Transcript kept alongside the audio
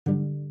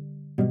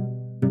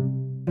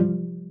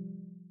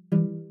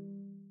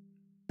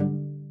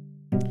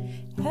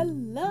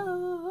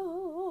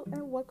Hello,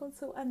 and welcome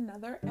to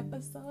another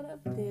episode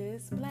of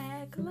This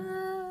Black Love.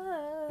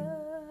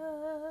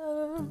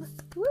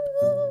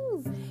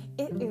 Woo!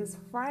 It is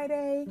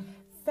Friday,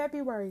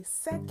 February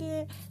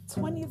 2nd,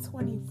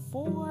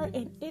 2024,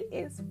 and it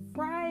is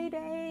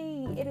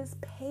Friday. It is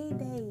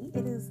payday.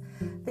 It is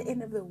the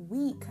end of the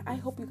week. I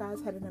hope you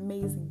guys had an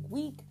amazing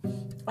week.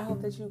 I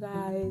hope that you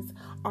guys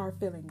are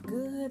feeling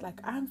good,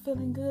 like I'm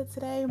feeling good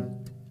today.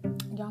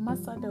 Y'all, my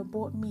son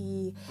bought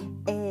me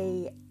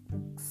a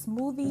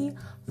smoothie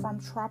from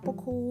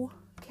Tropical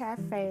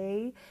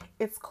Cafe.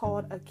 It's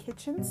called a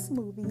kitchen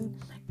smoothie,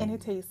 and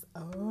it tastes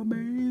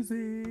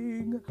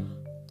amazing.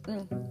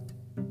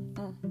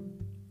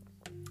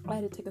 I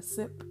had to take a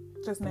sip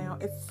just now.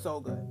 It's so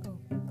good.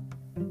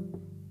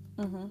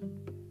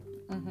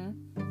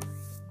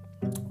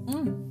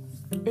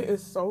 It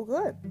is so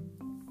good.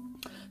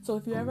 So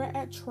if you're ever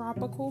at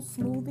Tropical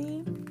Cafe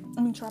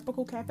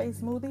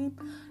Smoothie,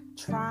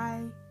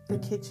 try the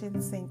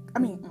kitchen sink.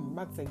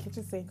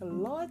 Kitchen sink.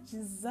 Lord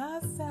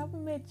Jesus, help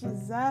me,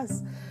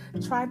 Jesus.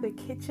 Try the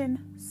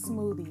kitchen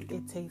smoothie.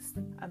 It tastes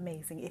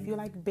amazing. If you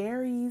like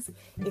berries,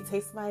 it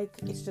tastes like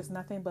it's just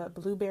nothing but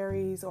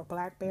blueberries or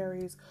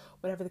blackberries,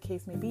 whatever the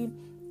case may be.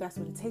 That's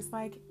what it tastes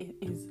like. It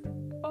is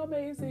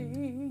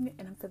amazing.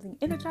 And I'm feeling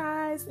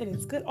energized. It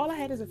is good. All I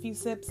had is a few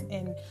sips,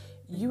 and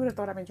you would have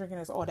thought I've been drinking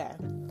this all day.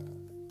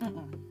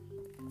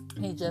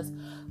 He just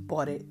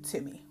bought it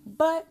to me.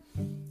 But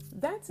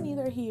that's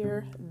neither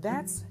here,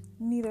 that's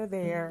neither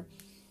there.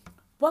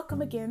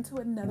 Welcome again to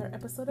another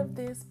episode of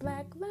This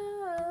Black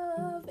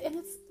Love. And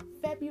it's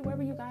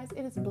February, you guys.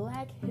 It is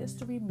Black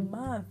History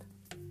Month.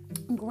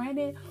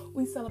 Granted,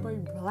 we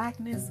celebrate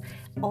Blackness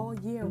all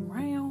year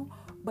round,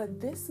 but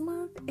this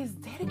month is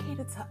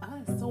dedicated to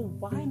us. So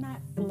why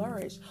not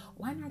flourish?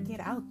 Why not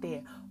get out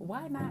there?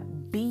 Why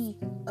not be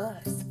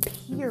us,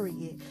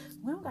 period?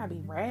 We don't gotta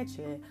be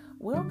ratchet.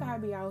 We don't gotta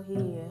be out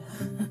here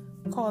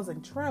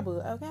causing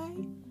trouble,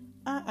 okay?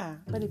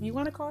 But if you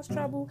want to cause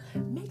trouble,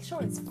 make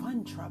sure it's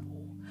fun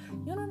trouble.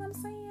 You know what I'm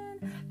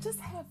saying? Just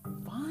have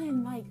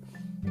fun. Like,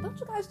 don't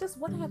you guys just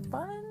want to have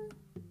fun?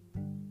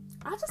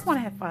 I just want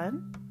to have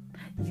fun.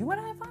 You want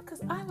to have fun?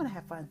 Because I want to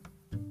have fun.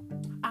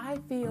 I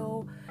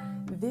feel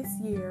this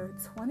year,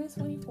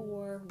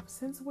 2024,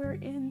 since we're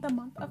in the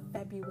month of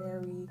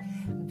February,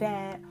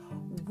 that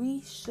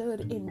we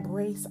should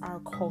embrace our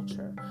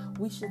culture.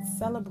 We should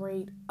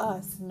celebrate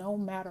us no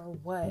matter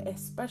what,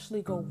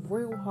 especially go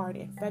real hard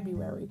in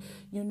February.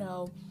 You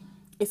know,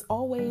 it's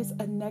always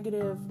a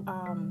negative,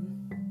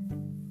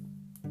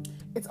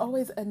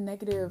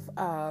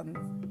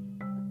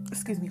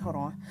 excuse me, hold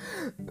on.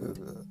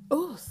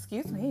 Oh,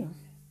 excuse me.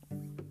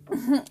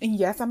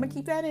 Yes, I'm gonna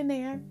keep that in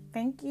there.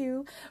 Thank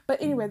you.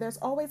 But anyway, there's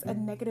always a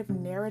negative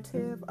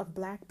narrative of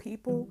Black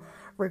people,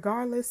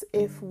 regardless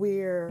if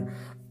we're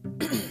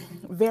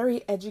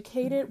very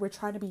educated, we're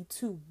trying to be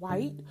too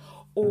white,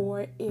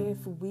 or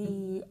if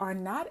we are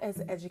not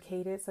as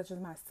educated, such as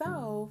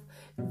myself,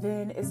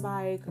 then it's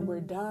like we're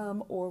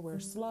dumb, or we're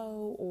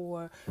slow,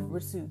 or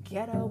we're too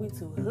ghetto, we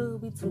too hood,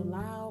 we too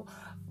loud.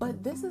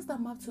 But this is the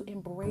month to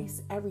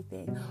embrace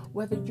everything.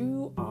 Whether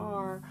you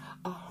are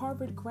a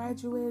Harvard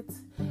graduate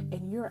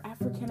and you're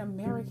African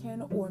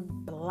American or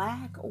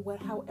Black, or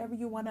however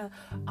you want to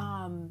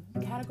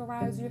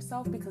categorize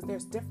yourself, because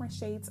there's different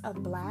shades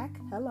of Black.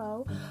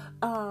 Hello.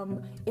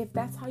 If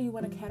that's how you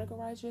want to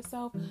categorize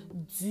yourself,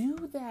 do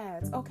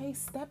that. Okay,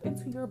 step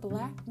into your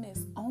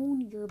Blackness.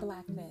 Own your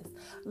Blackness.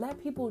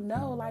 Let people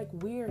know, like,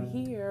 we're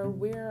here,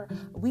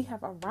 we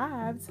have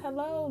arrived.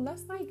 Hello.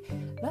 Let's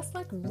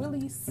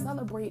really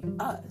celebrate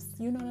us.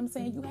 You know what I'm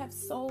saying? You have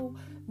so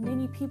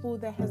many people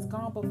that has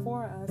gone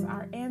before us,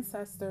 our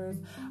ancestors,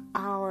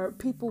 our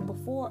people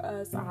before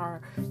us,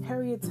 our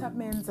Harriet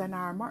Tubmans and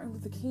our Martin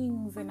Luther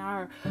Kings and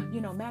our,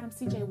 Madam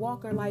C.J.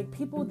 Walker, like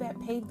people that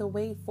paved the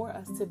way for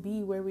us to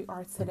be where we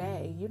are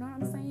today. You know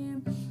what I'm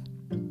saying?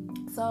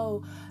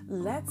 So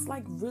let's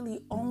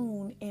really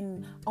own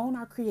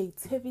our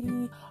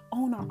creativity,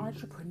 own our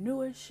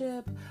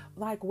entrepreneurship,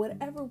 like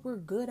whatever we're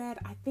good at.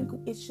 I think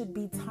it should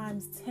be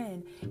times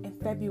 10 in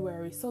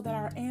February, so that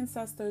our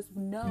ancestors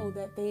know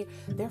that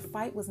their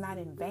fight was not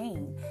in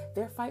vain.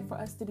 Their fight for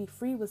us to be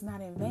free was not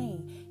in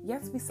vain.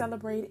 Yes, we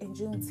celebrate in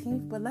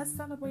Juneteenth, but let's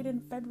celebrate in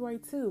February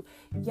too.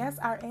 Yes,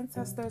 our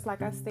ancestors,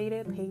 like I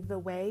stated, paved the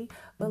way,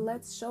 but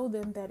let's show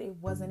them that it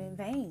wasn't in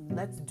vain.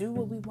 Let's do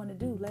what we want to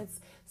do. Let's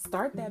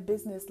start that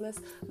business. Let's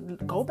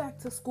go back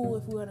to school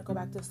if we want to go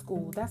back to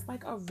school. That's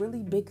like a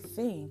really big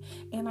thing.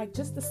 And like,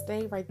 just to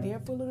stay right there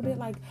for a little bit,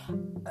 like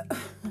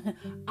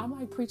I'm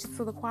like preaching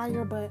to the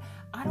choir, but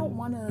I don't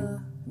want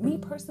to, me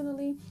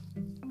personally,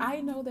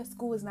 I know that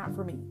school is not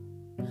for me.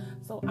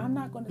 So I'm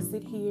not going to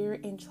sit here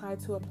and try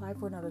to apply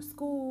for another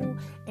school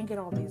and get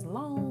all these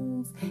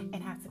loans and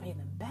have to pay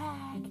them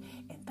back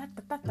and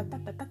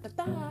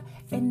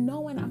and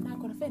knowing I'm not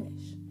going to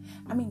finish.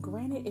 I mean,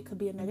 granted, it could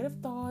be a negative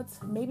thoughts.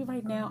 Maybe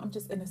right now I'm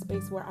just in a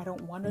space where I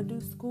don't want to do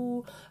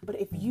school. But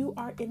if you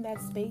are in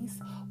that space,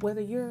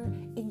 whether you're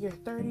in your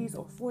 30s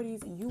or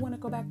 40s and you want to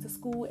go back to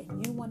school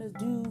and you want to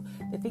do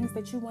the things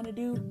that you want to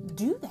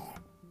do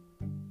that.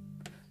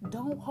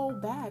 Don't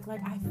hold back.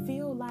 Like, I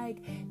feel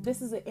like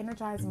this is an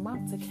energized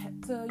month to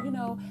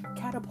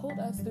catapult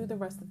us through the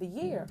rest of the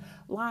year.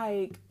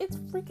 Like, it's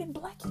freaking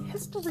Black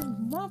History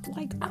Month.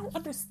 Like, I don't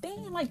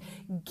understand. Like,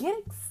 get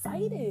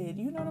excited.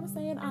 You know what I'm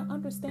saying? I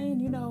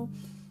understand,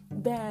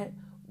 that,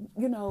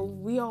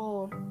 we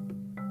all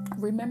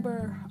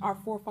remember our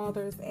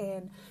forefathers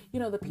and,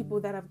 the people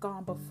that have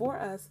gone before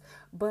us,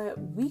 but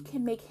we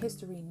can make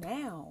history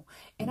now.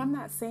 And I'm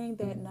not saying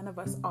that none of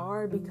us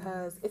are,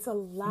 because it's a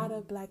lot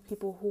of Black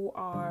people who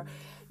are,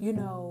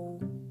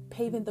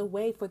 paving the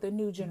way for the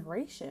new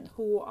generation,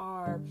 who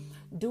are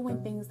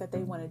doing things that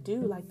they want to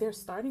do. Like, they're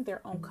starting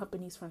their own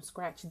companies from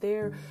scratch.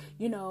 They're,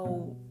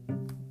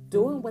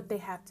 doing what they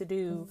have to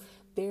do.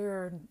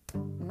 They're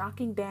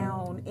knocking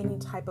down any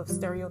type of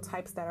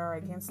stereotypes that are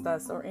against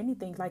us or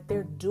anything. Like,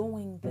 they're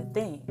doing the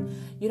thing.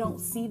 You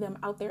don't see them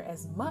out there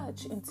as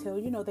much until,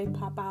 they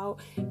pop out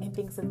and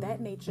things of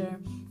that nature,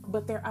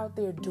 but they're out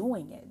there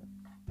doing it.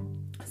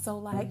 So,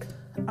 like,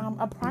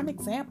 a prime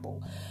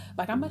example,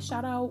 like, I'm gonna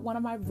shout out one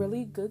of my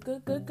really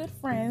good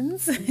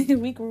friends.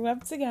 We grew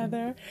up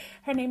together.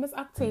 Her name is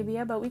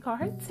Octavia, but we call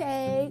her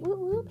Tay. Whoop,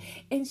 whoop.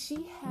 And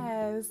she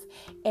has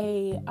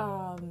a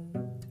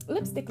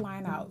lipstick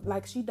line out.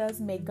 Like, she does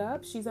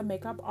makeup. She's a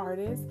makeup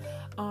artist.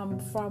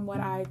 From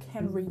what I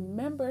can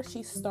remember,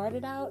 she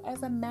started out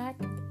as a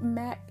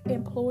MAC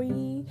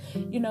employee,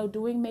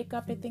 doing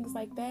makeup and things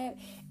like that.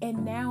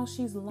 And now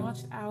she's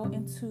launched out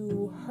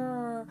into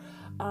her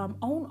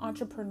own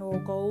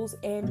entrepreneurial goals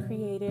and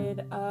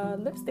created a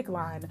lipstick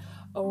line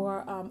or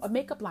a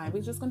makeup line.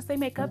 We're just going to say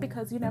makeup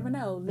because you never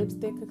know.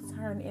 Lipstick could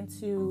turn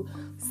into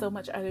so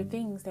much other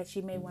things that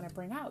she may want to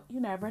bring out. You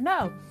never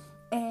know.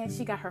 And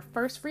she got her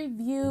first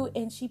review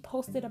and she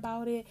posted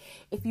about it.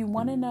 If you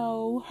want to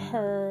know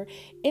her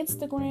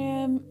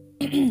Instagram,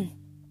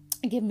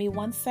 give me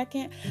 1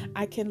 second.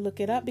 I can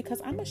look it up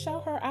because I'm going to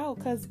shout her out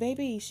because,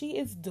 baby, she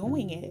is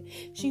doing it.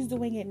 She's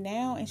doing it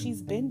now and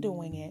she's been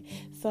doing it.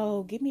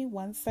 So give me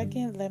 1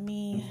 second. Let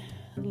me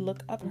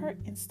look up her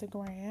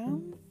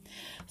Instagram.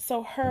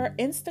 So her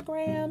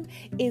Instagram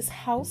is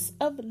House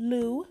of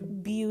Lou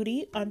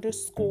Beauty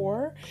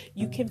 _.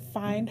 You can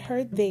find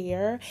her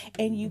there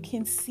and you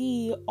can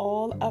see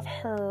all of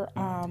her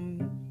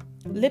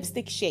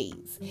lipstick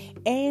shades.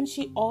 And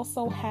she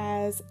also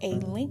has a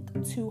link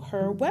to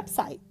her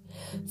website.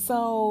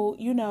 So,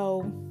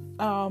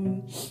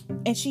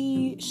 and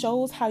she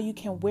shows how you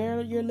can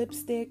wear your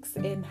lipsticks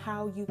and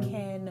how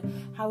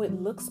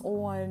it looks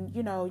on,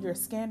 your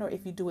skin, or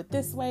if you do it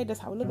this way, that's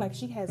how it looks like.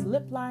 She has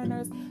lip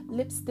liners,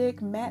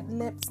 lipstick, matte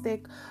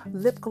lipstick,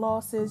 lip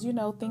glosses,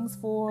 things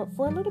for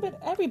a little bit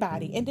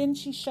everybody. And then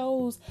she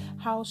shows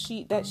how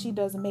she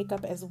does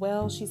makeup as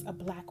well. She's a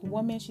Black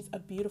woman. She's a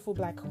beautiful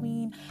Black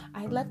queen.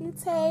 I love you,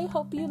 Tay.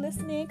 Hope you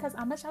listening because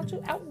I'm gonna shout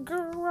you out,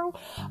 girl.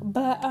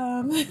 But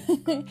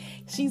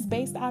she's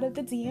based out of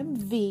the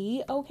DMV.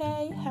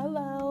 Okay,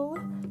 hello.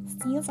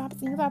 Stop.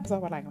 So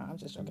we're like, no, I'm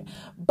just joking.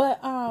 But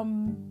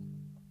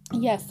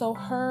yeah. So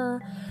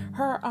her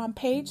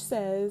page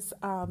says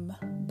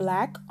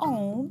Black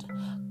owned,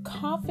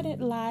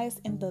 confident lies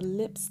in the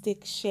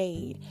lipstick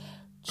shade.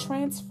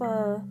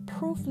 Transfer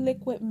proof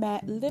liquid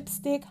matte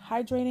lipstick,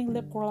 hydrating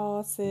lip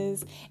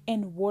glosses,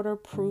 and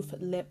waterproof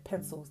lip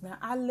pencils. Now,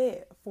 I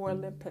live for a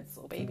lip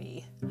pencil,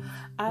 baby.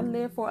 I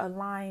live for a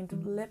lined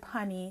lip,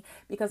 honey,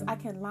 because I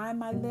can line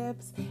my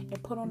lips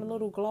and put on a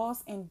little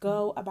gloss and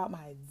go about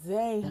my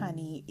day,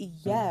 honey.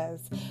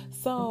 Yes.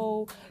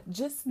 So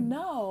just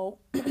know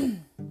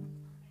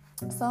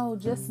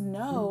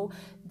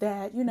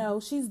that,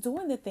 she's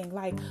doing the thing.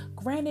 Like,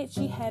 granted,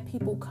 she had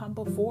people come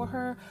before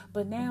her,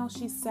 but now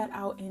she's set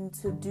out and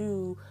to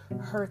do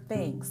her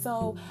thing.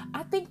 So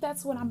I think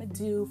that's what I'm going to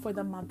do for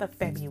the month of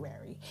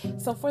February.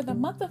 So for the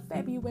month of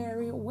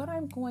February, what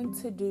I'm going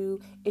to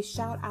do is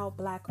shout out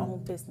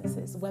Black-owned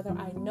businesses, whether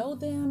I know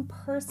them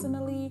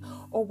personally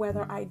or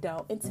whether I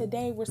don't. And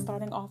today we're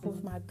starting off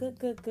with my good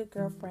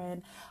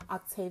girlfriend,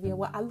 Octavia.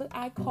 Well,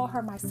 I call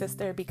her my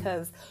sister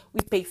because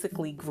we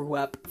basically grew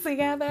up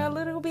together a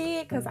little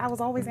bit because I was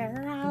always at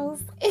her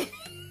house.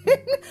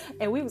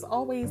 And we was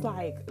always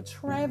like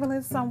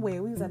traveling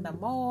somewhere. We was at the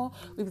mall.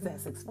 We was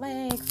at Six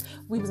Flags.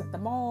 We was at the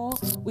mall.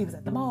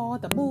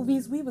 The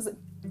movies.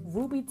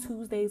 Ruby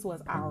Tuesdays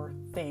was our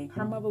thing.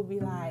 Her mother would be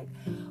like,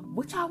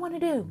 what y'all want to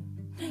do?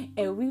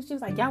 And we was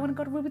just like, y'all want to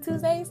go to Ruby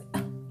Tuesdays?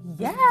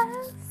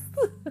 Yes.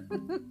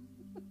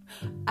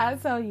 I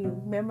tell you,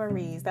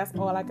 memories. That's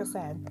all I can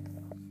say.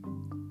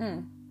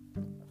 I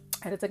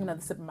had to take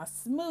another sip of my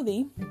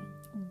smoothie.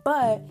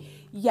 But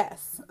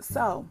yes,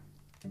 so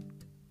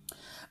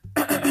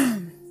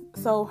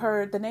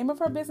the name of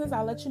her business,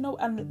 I'll let you know.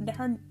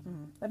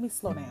 Let me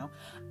slow down.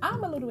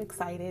 I'm a little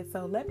excited,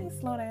 so let me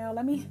slow down.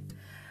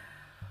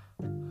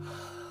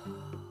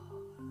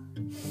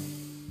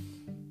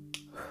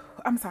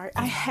 I'm sorry.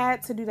 I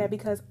had to do that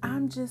because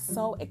I'm just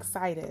so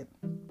excited.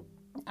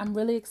 I'm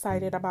really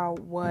excited about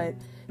what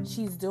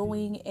she's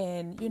doing,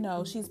 and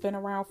she's been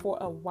around for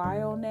a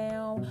while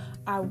now.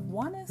 I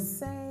want to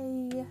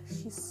say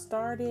she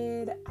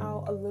started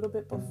out a little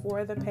bit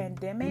before the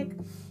pandemic,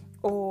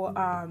 or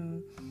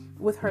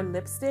with her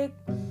lipstick.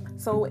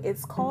 So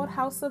it's called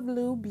House of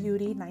Lou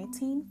Beauty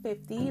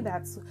 1950.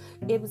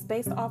 It was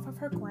based off of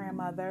her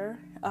grandmother,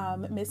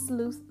 Miss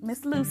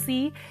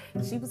Lucy.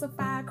 She was a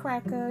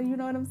firecracker, you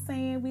know what I'm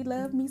saying? We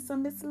love me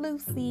some Miss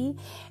Lucy.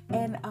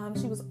 And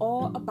she was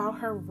all about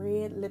her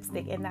red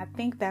lipstick, and I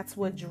think that's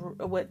what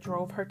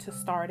drove her to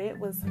start it,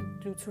 was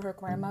due to her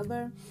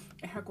grandmother,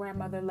 and her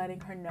grandmother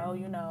letting her know,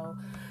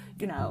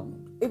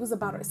 it was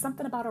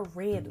something about a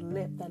red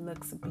lip that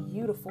looks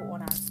beautiful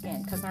on our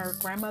skin, because our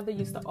grandmother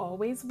used to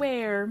always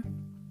wear,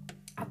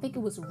 I think it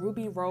was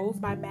Ruby Rose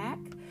by MAC,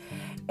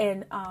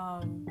 and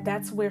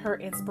that's where her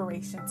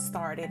inspiration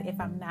started, if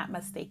I'm not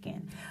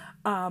mistaken.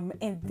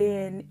 And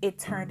then it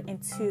turned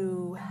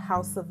into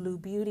House of Lou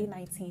Beauty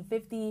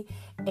 1950,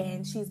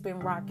 and she's been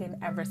rocking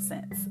ever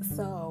since.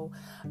 So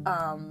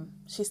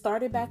she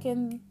started back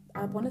in,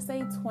 I want to say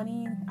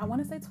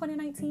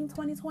 2019,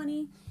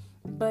 2020,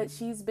 but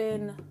she's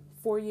been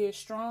 4 years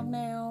strong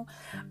now.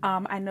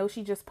 I know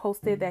she just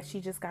posted that she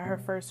just got her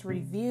first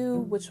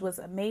review, which was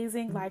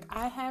amazing. Like,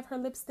 I have her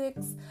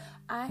lipsticks.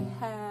 I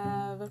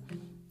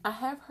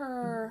have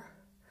her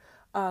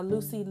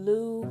Lucy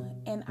Lou,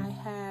 and I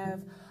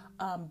have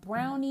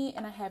Brownie,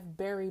 and I have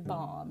Berry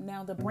Balm.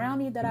 Now, the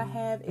Brownie that I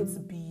have, it's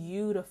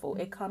beautiful.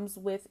 It comes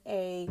with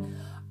a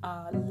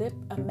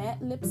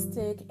matte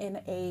lipstick and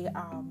a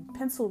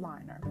pencil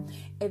liner,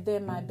 and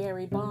then my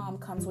Berry Balm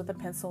comes with a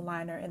pencil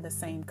liner in the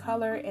same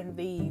color, and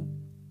the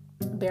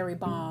Berry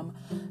Balm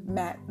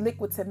matte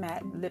liquid to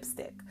matte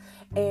lipstick,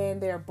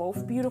 and they're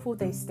both beautiful.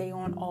 They stay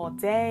on all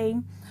day.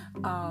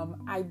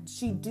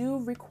 She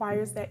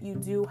requires that you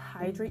do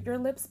hydrate your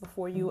lips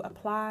before you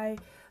apply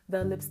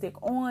the lipstick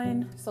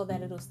on, so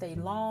that it'll stay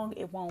long.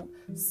 It won't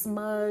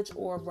smudge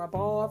or rub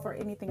off or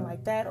anything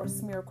like that, or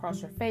smear across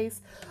your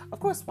face. Of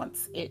course,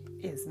 once it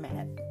is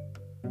matte,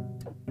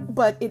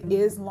 but it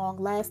is long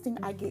lasting.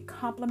 I get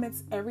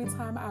compliments every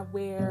time I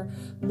wear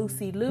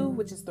Lucy Lou,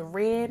 which is the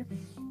red.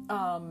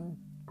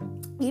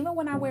 Even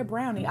when I wear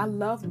Brownie, I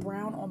love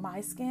brown on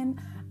my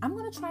skin. I'm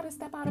going to try to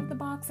step out of the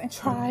box and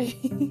try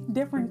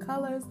different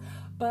colors,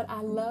 but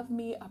I love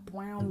me a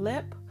brown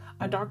lip,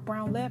 a dark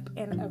brown lip,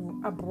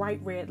 and a bright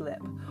red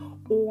lip,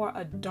 or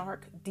a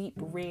dark deep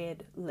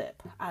red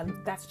lip.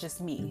 That's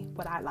just me,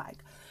 what I like.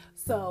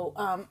 So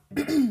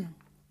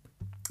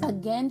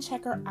again,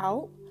 check her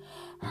out.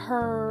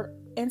 Her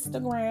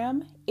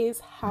Instagram is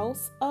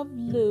House of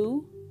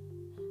Lou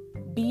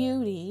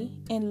Beauty,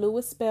 and Lou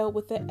is spelled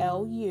with the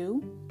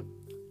L-U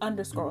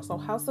 _. So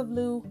House of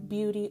Lou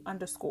Beauty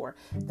 _.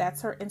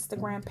 That's her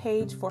Instagram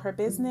page for her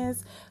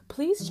business.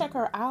 Please check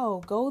her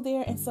out. Go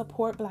there and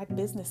support Black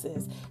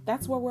businesses.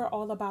 That's what we're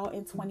all about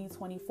in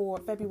 2024,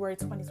 February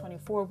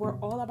 2024. We're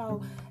all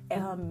about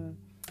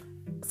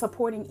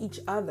supporting each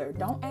other.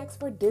 Don't ask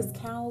for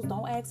discounts.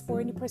 Don't ask for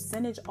any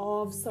percentage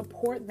off.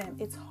 Support them.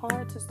 It's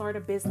hard to start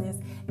a business,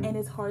 and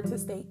it's hard to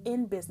stay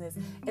in business,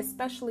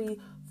 especially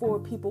for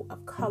people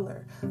of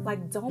color.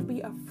 Like, don't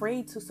be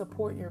afraid to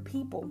support your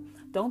people.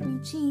 Don't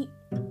be cheap.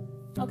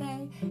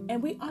 Okay?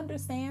 And we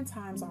understand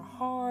times are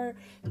hard.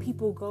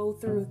 People go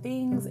through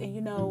things,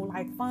 and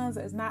like, funds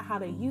is not how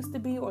they used to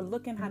be, or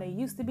looking how they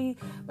used to be.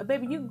 But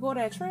baby, you can go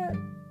that trip.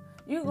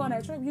 You can go on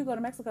that trip. You go to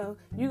Mexico.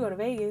 You go to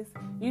Vegas.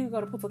 You can go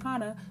to Punta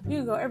Cana. You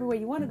can go everywhere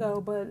you want to go.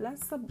 But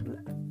let's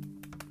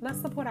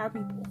support our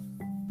people.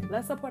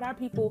 Let's support our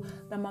people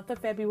the month of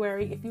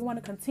February. If you want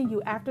to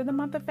continue after the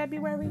month of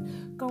February,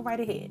 go right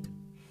ahead.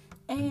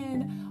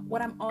 And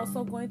what I'm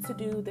also going to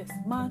do this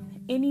month,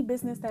 any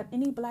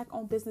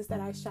Black-owned business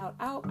that I shout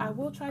out, I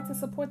will try to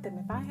support them.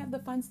 If I have the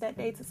funds that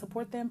day to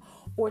support them,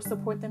 or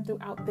support them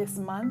throughout this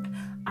month,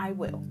 I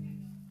will.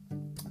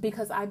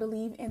 Because I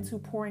believe into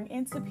pouring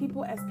into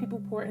people as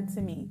people pour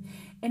into me.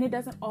 And it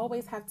doesn't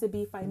always have to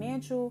be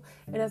financial.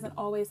 It doesn't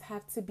always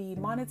have to be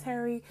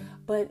monetary.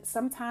 But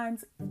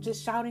sometimes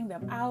just shouting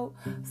them out,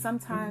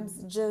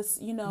 sometimes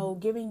just,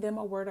 giving them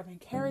a word of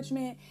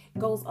encouragement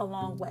goes a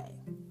long way.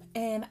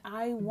 And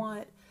I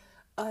want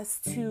us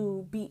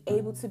to be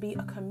able to be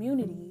a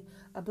community,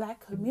 a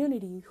Black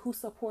community who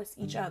supports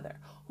each other,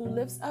 who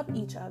lifts up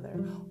each other,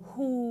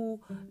 who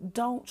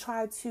don't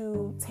try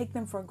to take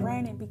them for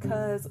granted,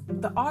 because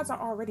the odds are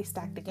already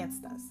stacked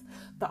against us.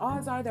 The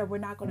odds are that we're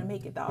not going to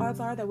make it. The odds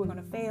are that we're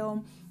going to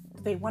fail.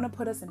 They want to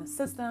put us in the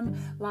system,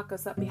 lock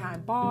us up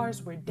behind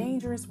bars. We're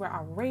dangerous. We're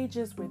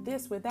outrageous. We're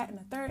this, we're that, and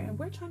the third. And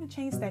we're trying to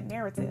change that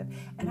narrative.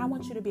 And I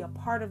want you to be a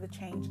part of the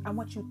change. I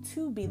want you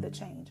to be the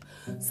change.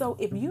 So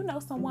if you know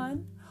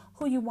someone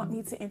who you want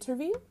me to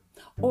interview,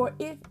 or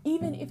if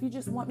you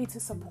just want me to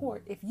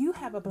support, if you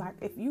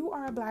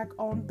are a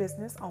Black-owned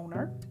business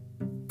owner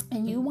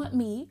and you want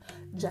me,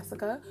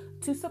 Jessica,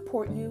 to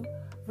support you,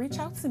 reach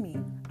out to me.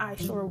 I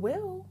sure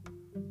will.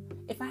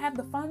 If I have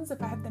the funds,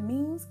 if I have the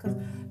means, because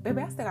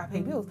baby, I still gotta pay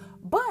bills.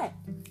 But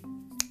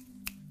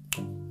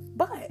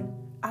but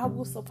I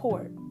will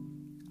support.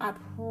 I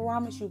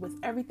promise you, with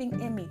everything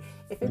in me.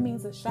 If it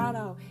means a shout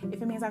out,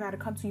 if it means I got to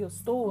come to your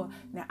store.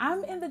 Now,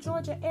 I'm in the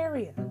Georgia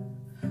area,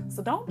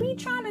 so don't be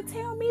trying to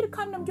tell me to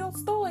come to your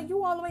store and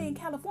you all the way in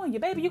California.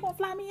 Baby, you gonna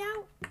fly me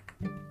out?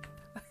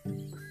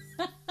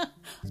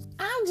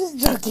 I'm just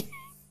joking.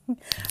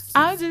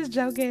 I'm just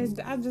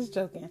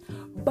joking.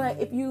 But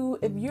if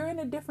you're in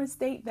a different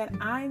state that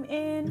I'm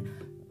in,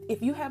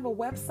 if you have a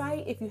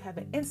website, if you have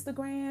an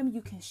Instagram,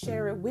 you can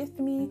share it with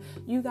me.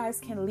 You guys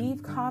can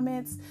leave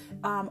comments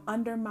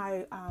under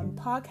my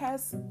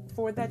podcast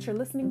for that you're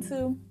listening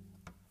to.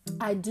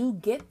 I do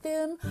get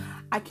them.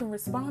 I can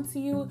respond to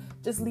you.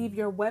 Just leave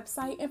your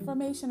website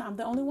information. I'm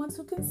the only ones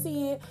who can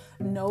see it.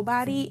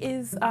 Nobody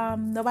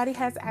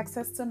has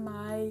access to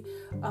my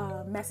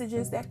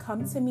messages that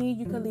come to me.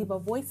 You can leave a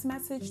voice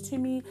message to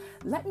me.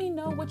 Let me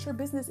know what your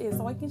business is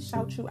so I can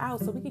shout you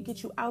out, so we can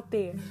get you out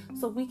there,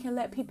 so we can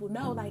let people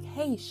know, like,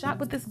 hey, shop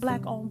with this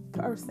Black-owned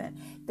person.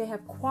 They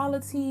have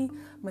quality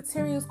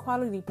materials,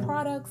 quality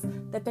products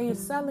that they are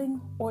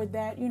selling, or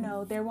that,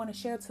 they want to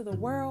share to the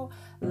world.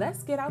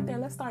 Let's get out there.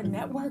 Let's start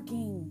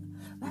networking.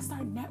 Let's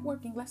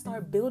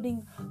start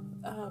building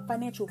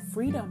financial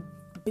freedom,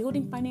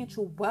 building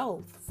financial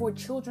wealth for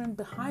children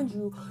behind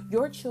you,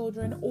 your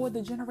children, or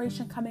the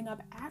generation coming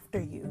up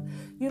after you.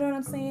 You know what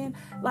I'm saying?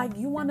 Like,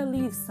 you want to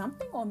leave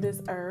something on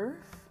this earth.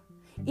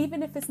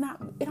 Even if it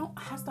don't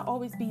have to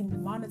always be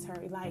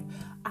monetary. Like,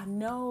 I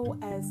know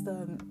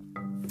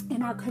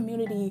in our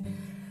community,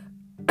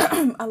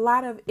 a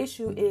lot of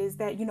issue is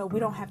that, we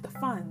don't have the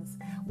funds,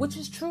 which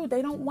is true.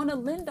 They don't want to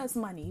lend us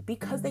money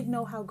because they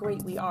know how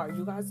great we are.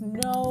 You guys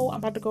know I'm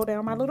about to go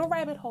down my little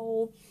rabbit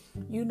hole.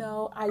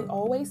 I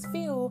always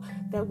feel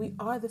that we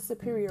are the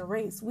superior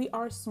race. We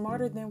are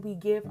smarter than we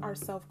give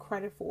ourselves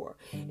credit for.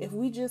 If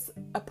we just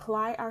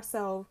apply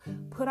ourselves,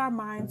 put our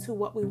mind to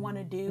what we want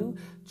to do,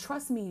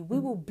 trust me, we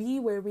will be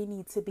where we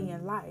need to be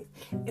in life.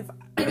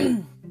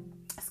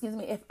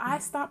 If I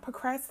stop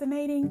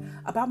procrastinating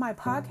about my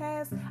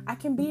podcast, I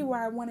can be where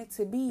I want it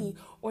to be,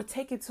 or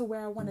take it to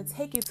where I want to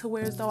take it to,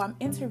 where as though I'm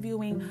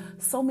interviewing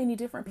so many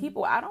different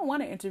people. I don't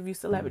want to interview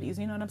celebrities.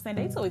 You know what I'm saying?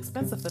 They're so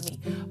expensive for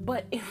me.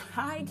 But if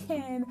I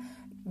can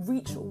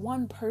reach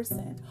one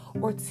person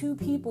or two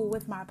people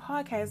with my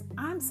podcast,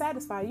 I'm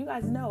satisfied. You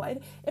guys know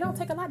it don't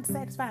take a lot to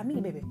satisfy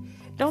me, baby.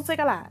 Don't take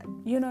a lot.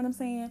 You know what I'm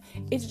saying?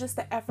 It's just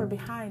the effort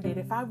behind it.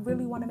 If I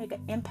really want to make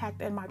an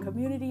impact in my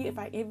community, if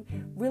I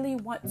really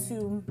want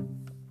to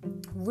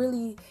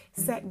really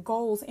set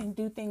goals and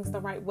do things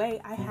the right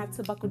way, I have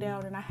to buckle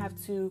down and I have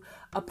to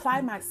apply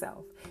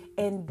myself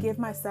and give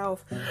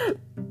myself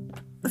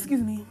not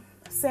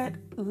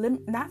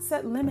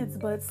set limits,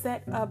 but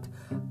set up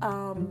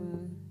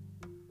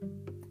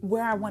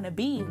where I want to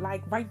be.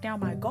 Like, write down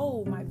my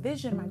goal, my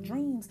vision, my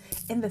dreams,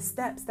 and the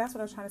steps. That's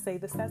what I was trying to say.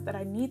 The steps that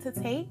I need to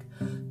take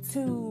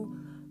to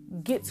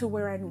get to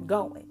where I'm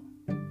going.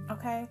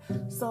 Okay.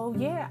 So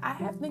yeah, I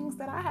have things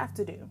that I have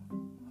to do.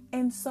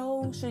 And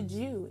so should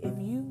you. If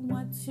you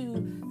want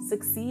to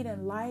succeed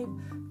in life,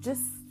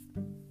 just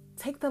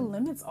take the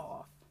limits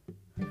off.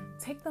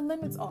 Take the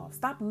limits off.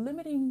 Stop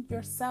limiting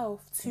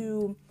yourself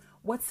to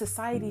what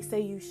society say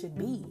you should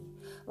be.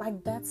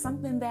 Like, that's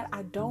something that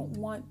I don't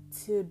want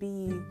to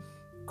be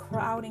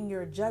crowding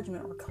your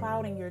judgment or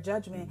clouding your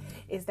judgment,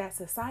 is that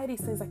society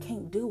says I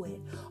can't do it.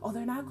 Oh,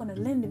 they're not going to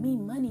lend me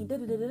money.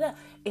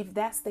 If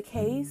that's the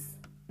case,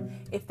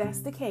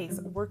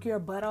 work your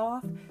butt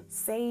off,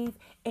 save,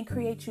 and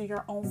create you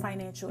your own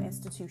financial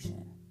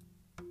institution.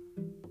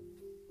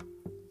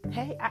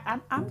 Hey,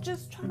 I'm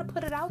just trying to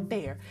put it out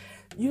there.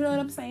 You know what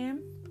I'm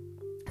saying?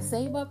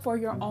 Save up for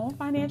your own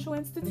financial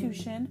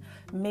institution,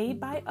 made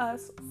by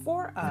us,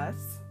 for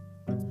us.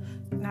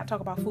 Not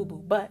talk about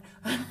FUBU, but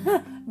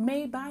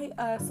made by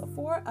us,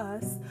 for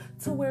us,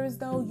 to where as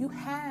though you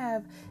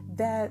have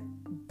that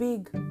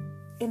big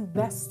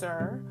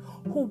investor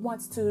who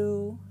wants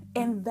to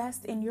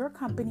invest in your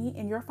company,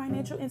 in your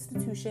financial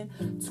institution,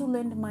 to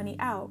lend money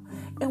out.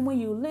 And when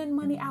you lend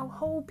money out,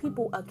 hold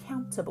people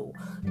accountable.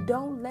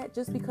 Don't let,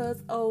 just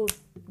because,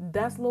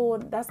 that's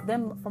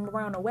them from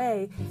around the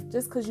way,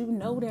 just because you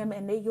know them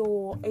and they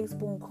your ace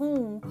boon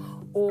coon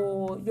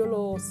or your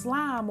little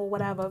slime or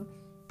whatever,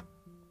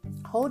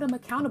 hold them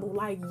accountable.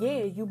 Like,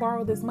 yeah, you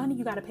borrow this money,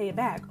 you got to pay it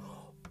back,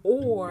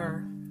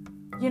 or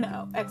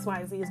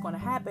XYZ is going to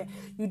happen.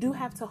 You do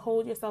have to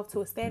hold yourself to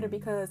a standard,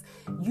 because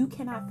you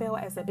cannot fail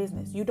as a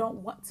business. You don't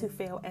want to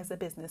fail as a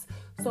business.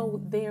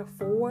 So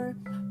therefore,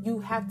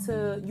 you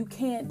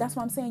can't, that's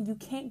what I'm saying. You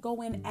can't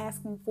go in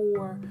asking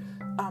for,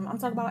 I'm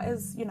talking about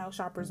as,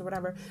 shoppers or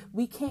whatever.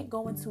 We can't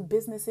go into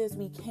businesses.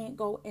 We can't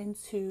go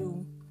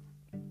into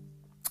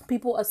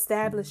people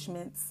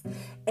establishments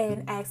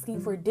and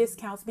asking for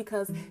discounts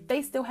because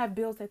they still have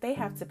bills that they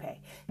have to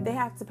pay. They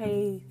have to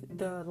pay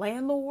the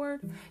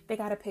landlord. They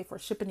got to pay for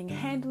shipping and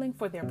handling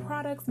for their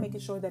products, making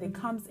sure that it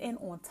comes in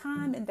on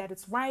time and that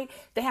it's right.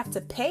 They have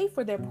to pay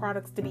for their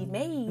products to be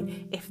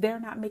made if they're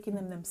not making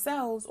them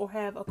themselves, or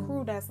have a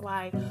crew that's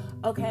like,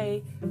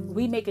 okay,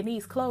 we making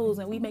these clothes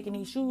and we making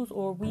these shoes,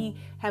 or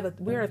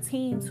we're a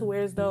team to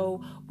where as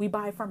though we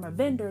buy from a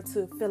vendor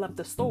to fill up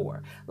the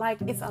store.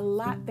 Like, it's a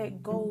lot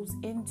that goes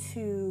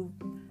into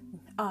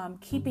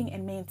keeping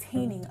and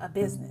maintaining a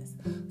business.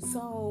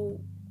 So,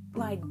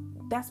 like,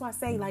 that's why I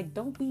say, like,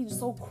 don't be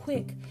so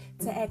quick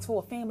to ask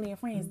for a family and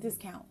friends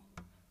discount,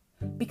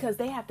 because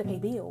they have to pay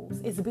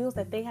bills. It's bills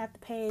that they have to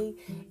pay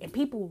and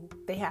people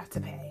they have to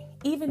pay.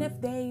 Even if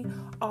they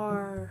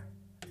are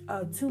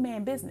a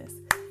two-man business,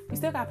 you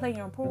still got to pay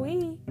your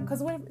employee,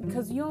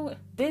 because you don't,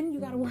 then you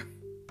got to work.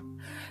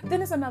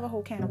 Then it's another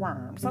whole can of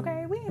worms,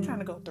 okay? We ain't trying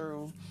to go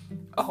through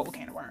a whole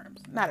can of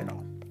worms. Not at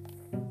all.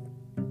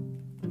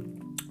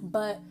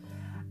 But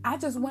I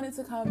just wanted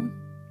to come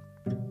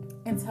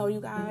and tell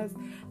you guys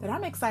that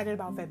I'm excited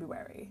about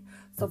February.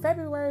 So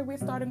February, we're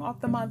starting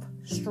off the month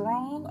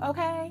strong,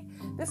 okay?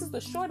 This is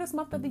the shortest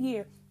month of the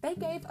year. They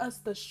gave us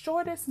the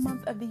shortest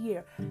month of the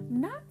year.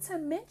 Not to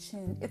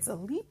mention, it's a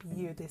leap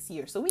year this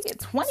year. So we get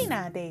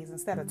 29 days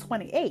instead of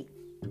 28.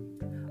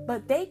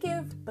 But they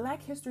give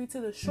Black History to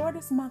the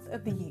shortest month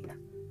of the year.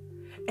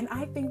 And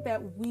I think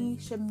that we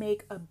should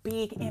make a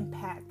big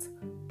impact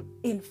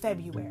in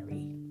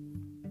February.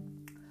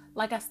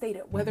 Like I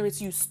stated, whether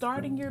it's you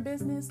starting your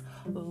business,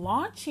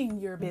 launching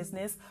your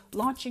business,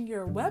 launching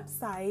your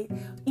website,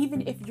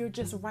 even if you're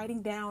just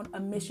writing down a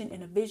mission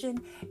and a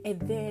vision, and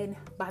then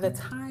by the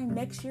time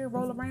next year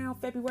roll around,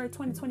 February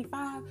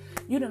 2025,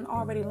 you done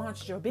already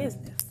launched your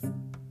business.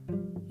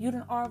 You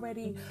done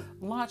already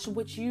launched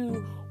what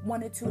you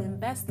wanted to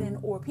invest in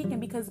or peak in,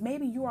 because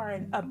maybe you are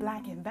a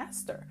Black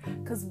investor,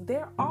 because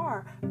there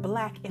are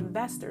Black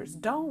investors.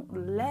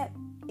 Don't let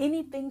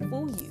anything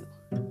fool you.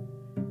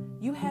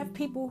 You have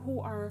people who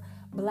are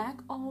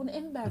Black-owned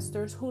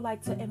investors who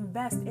like to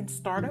invest in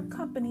startup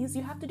companies.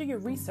 You have to do your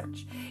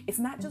research. It's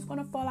not just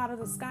going to fall out of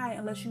the sky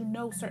unless you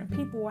know certain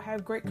people or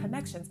have great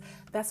connections.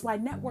 That's why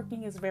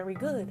networking is very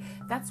good.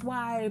 That's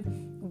why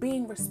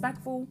being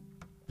respectful,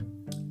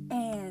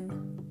 and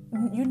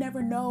you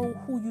never know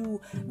who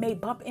you may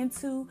bump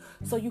into.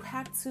 So you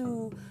have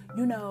to,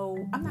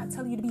 I'm not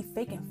telling you to be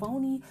fake and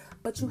phony,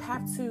 but you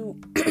have to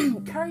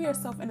carry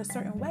yourself in a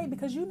certain way,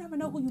 because you never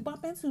know who you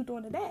bump into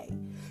during the day.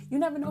 You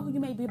never know who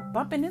you may be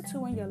bumping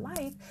into in your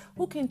life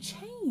who can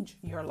change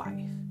your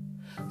life.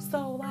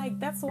 So,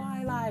 that's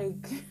why,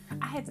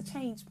 I had to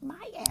change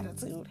my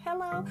attitude.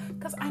 Hello?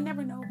 Because I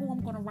never know who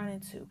I'm going to run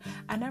into.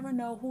 I never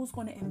know who's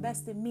going to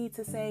invest in me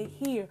to say,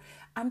 here,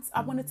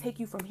 I want to take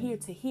you from here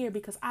to here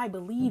because I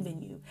believe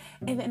in you.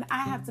 And then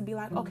I have to be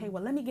like, okay,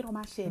 well, let me get on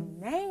my shit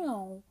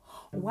now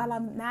while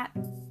I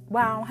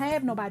don't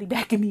have nobody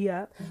backing me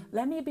up.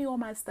 Let me be on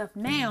my stuff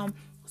now.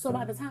 So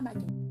by the time I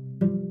can...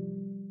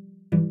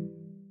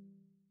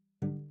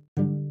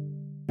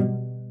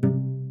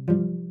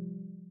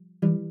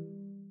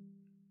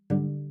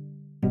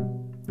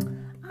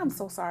 I'm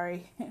so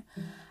sorry.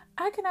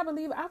 I cannot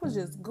believe I was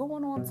just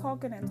going on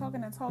talking,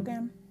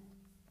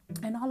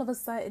 and all of a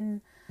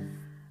sudden,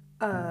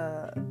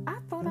 I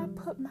thought I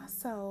put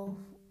myself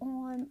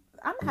on.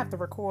 I'm gonna have to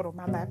record on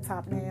my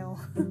laptop now,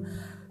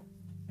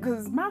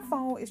 because my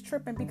phone is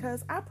tripping,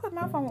 because I put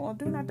my phone on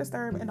Do Not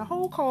Disturb, and the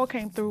whole call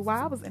came through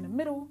while I was in the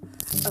middle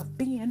of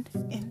being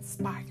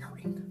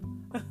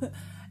inspiring.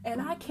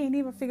 And I can't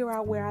even figure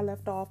out where I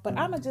left off, but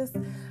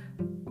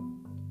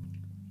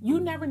you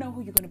never know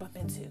who you're gonna bump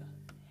into.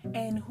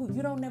 And who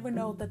you don't never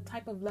know the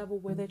type of level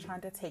where they're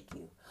trying to take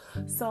you.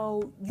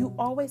 So you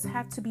always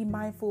have to be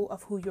mindful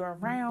of who you're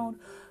around,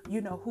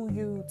 who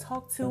you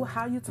talk to,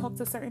 how you talk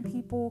to certain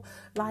people.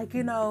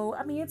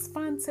 It's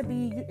fun to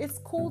be, it's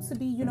cool to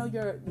be,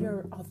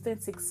 your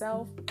authentic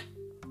self,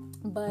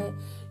 but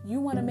you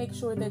want to make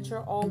sure that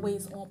you're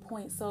always on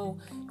point. So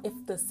if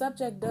the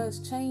subject does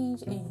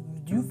change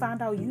and you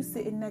find out you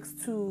sitting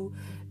next to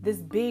this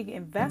big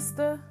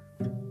investor,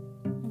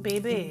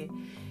 baby,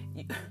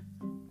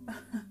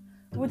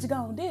 what you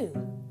gonna do?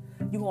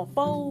 You gonna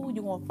fold?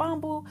 You gonna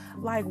fumble?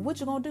 What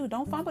you gonna do?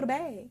 Don't fumble the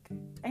bag.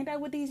 Ain't that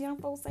what these young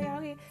folks say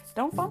out here?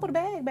 Don't fumble the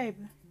bag, baby.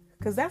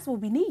 Because that's what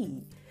we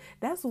need.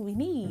 That's what we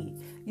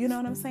need. You know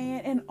what I'm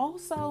saying? And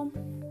also,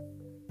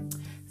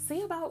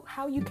 see about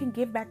how you can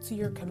give back to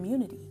your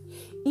community.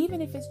 Even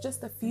if it's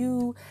just a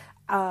few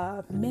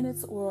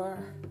minutes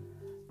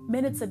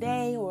a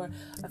day, or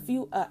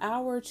an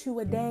hour or two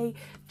a day,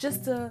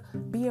 just to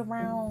be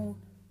around,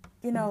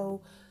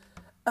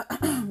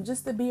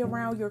 just to be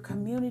around your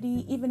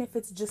community, even if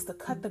it's just to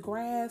cut the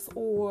grass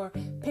or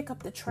pick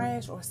up the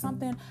trash or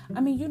something.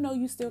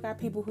 You still got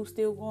people who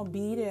still gonna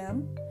be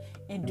them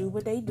and do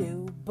what they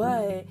do,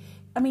 but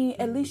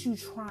at least you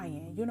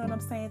trying, you know what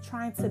I'm saying?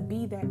 Trying to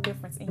be that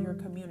difference in your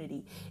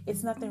community.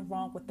 It's nothing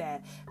wrong with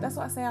that. That's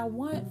why I say I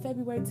want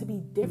February to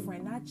be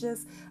different. Not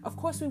just, of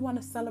course, we want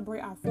to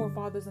celebrate our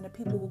forefathers and the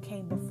people who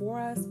came before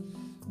us,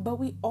 but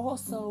we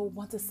also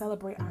want to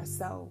celebrate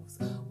ourselves.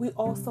 We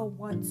also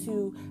want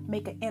to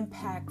make an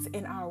impact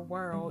in our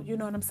world. You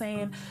know what I'm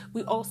saying?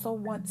 We also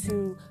want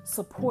to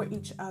support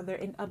each other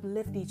and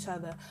uplift each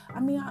other. I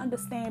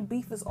understand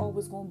beef is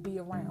always going to be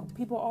around.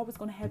 People are always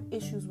going to have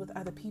issues with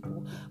other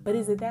people. But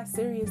is it that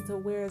serious to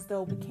where as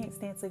though we can't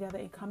stand together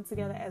and come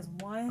together as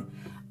one?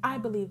 I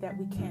believe that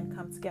we can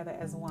come together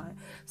as one.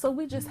 So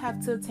we just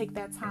have to take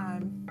that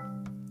time,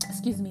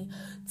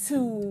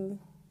 to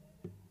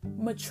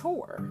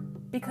mature,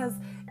 because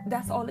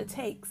that's all it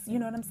takes. You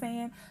know what I'm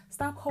saying?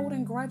 Stop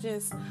holding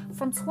grudges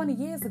from 20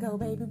 years ago,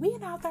 baby. We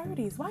in our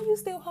 30s. Why you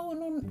still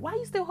holding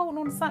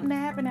on to something that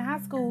happened in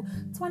high school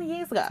 20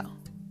 years ago?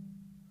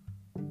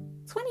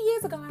 20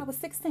 years ago, I was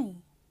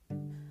 16.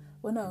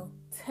 Well, no,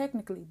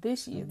 technically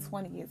this year,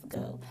 20 years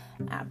ago,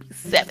 I'll be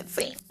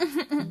 17.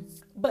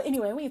 But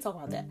anyway, we ain't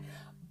talking about that.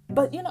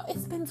 But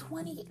it's been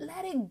 20.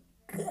 Let it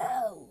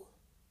go.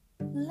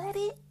 Let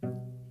it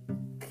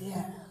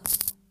go.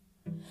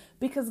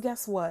 Because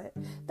guess what?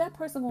 That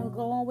person gonna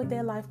go on with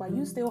their life while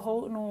you still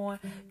holding on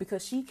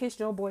because she kissed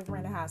your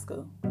boyfriend in high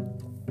school.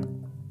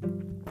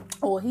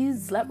 Or he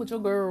slept with your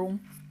girl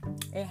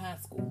in high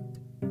school.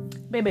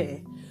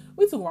 Baby,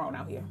 we too grown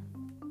out here.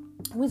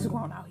 We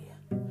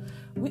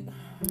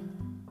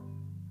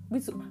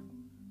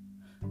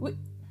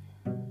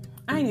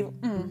I ain't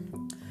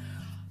even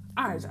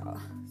Alright, y'all.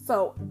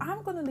 So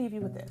I'm gonna leave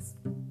you with this.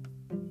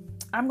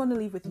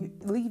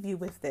 Leave you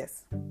with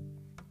this.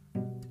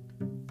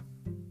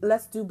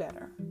 Let's do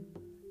better.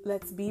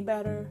 Let's be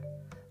better.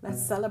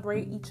 Let's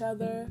celebrate each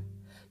other.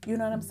 You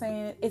know what I'm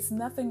saying? It's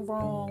nothing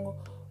wrong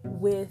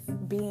with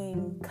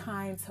being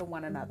kind to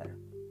one another.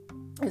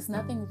 It's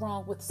nothing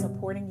wrong with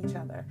supporting each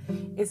other.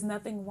 It's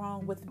nothing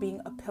wrong with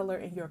being a pillar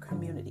in your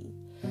community.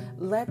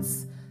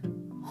 Let's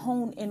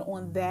hone in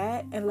on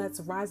that and let's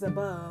rise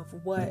above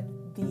what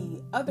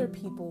the other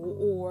people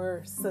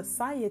or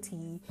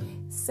society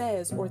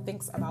says or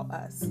thinks about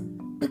us.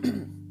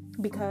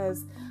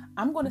 Because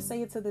I'm going to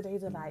say it to the day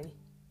that I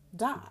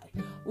die.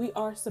 We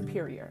are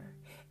superior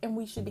and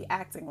we should be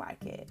acting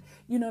like it.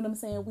 You know what I'm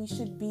saying? We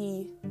should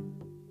be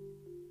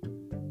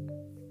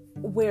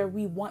where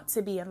we want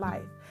to be in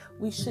life.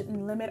 We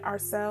shouldn't limit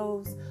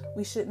ourselves.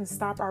 We shouldn't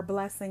stop our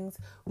blessings.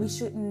 We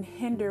shouldn't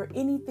hinder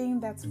anything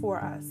that's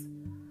for us.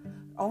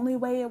 Only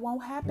way it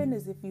won't happen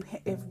is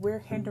if we're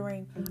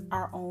hindering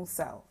our own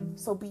self.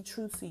 So be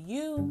true to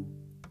you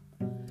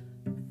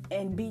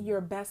and be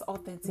your best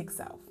authentic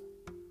self.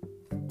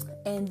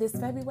 And this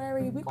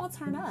February, we're going to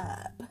turn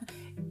up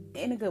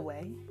in a good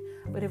way.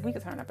 But if we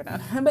could turn up enough.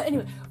 But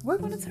anyway, we're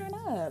going to turn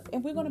up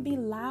and we're going to be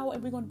loud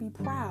and we're going to be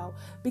proud.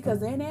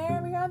 Because in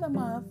every other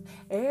month,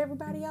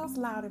 everybody else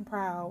loud and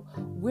proud,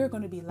 we're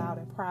going to be loud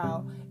and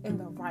proud in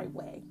the right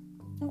way.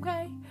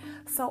 Okay?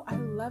 So I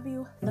love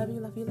you. I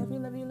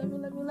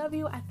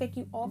thank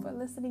you all for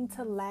listening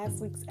to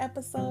last week's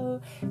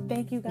episode.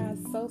 Thank you guys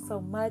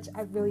so much.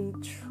 I really,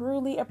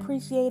 truly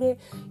appreciate it.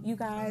 You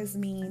guys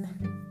mean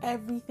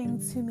everything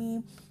to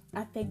me.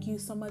 I thank you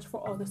so much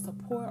for all the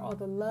support, all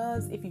the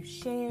loves. If you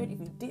shared, if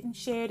you didn't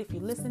share it, if you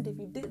listened, if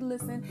you didn't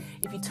listen,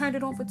 if you turned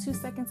it on for 2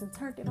 seconds and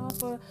turned it off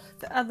for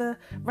the other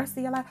rest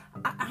of your life,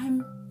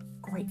 I'm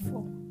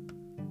grateful.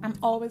 I'm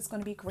always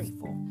going to be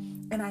grateful.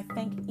 And I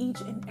thank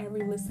each and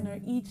every listener,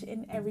 each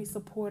and every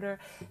supporter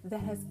that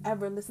has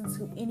ever listened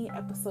to any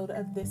episode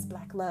of This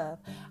Black Love.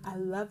 I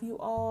love you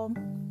all.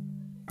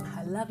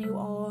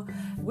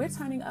 We're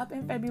turning up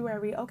in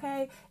February,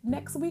 okay?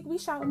 Next week, we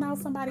shouting out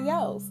somebody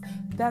else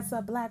that's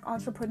a Black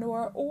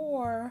entrepreneur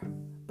or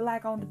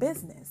Black-owned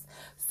business.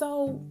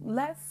 So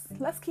let's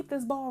keep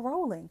this ball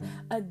rolling.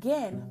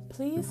 Again,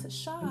 please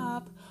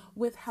shop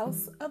with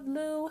House of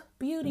Lou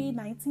Beauty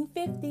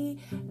 1950.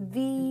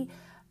 The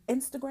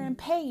Instagram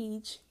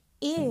page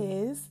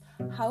is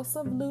House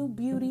of Lou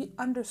Beauty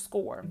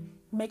 _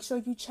 Make sure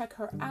you check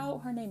her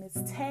out. Her name is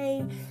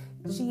Tay.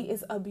 She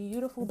is a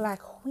beautiful Black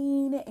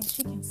queen and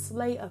she can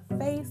slay a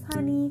face,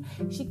 honey.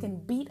 She can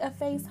beat a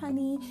face,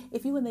 honey.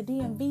 If you in the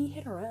DMV,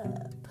 hit her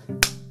up.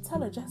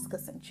 Tell her Jessica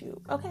sent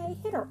you, okay?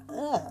 Hit her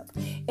up.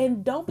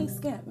 And don't be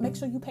skimp. Make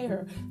sure you pay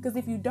her. Because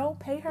if you don't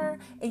pay her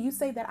and you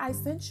say that I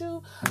sent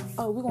you,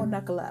 we're going to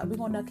knuckle up. We're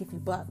going to knuck if you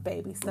buck,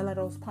 baby.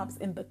 Stilettos pumps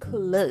in the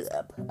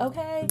club,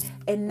 okay?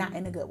 And not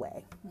in a good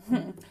way.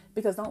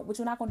 Because what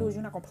you're not going to do is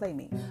you're not going to play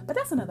me. But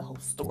that's another whole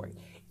story.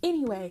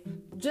 Anyway,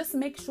 just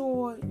make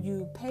sure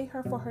you pay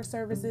her for her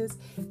services.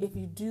 If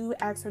you do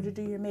ask her to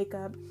do your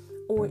makeup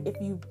or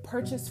if you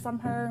purchase from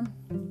her,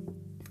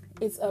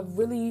 it's a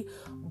really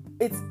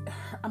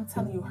I'm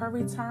telling you, her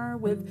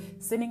return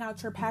with sending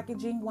out your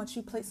packaging once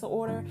you place the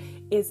order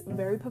is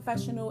very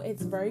professional.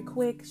 It's very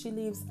quick. She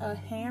leaves a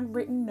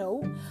handwritten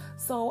note.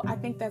 So I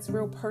think that's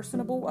real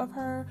personable of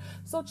her.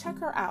 So check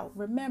her out.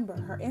 Remember,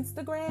 her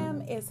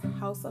Instagram is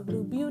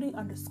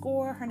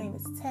houseofbluebeauty_. Her name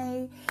is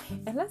Tay.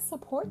 And let's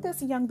support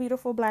this young,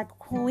 beautiful Black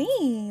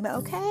queen,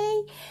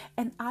 okay?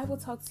 And I will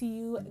talk to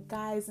you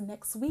guys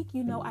next week.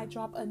 You know I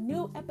drop a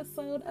new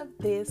episode of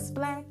This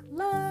Black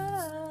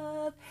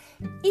Love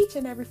each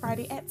and every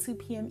Friday at 2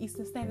 p.m.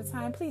 Eastern Standard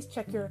Time. Please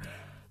check your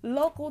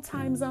local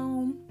time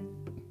zone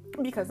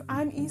because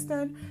I'm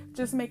Eastern.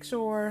 Just make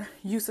sure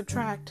you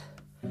subtract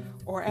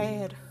or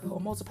add or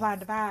multiply and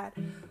divide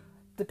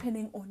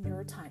depending on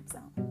your time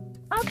zone.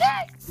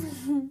 Okay.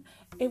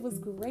 It was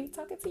great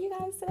talking to you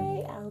guys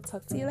today. I'll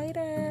talk to you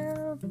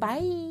later.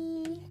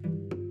 Bye.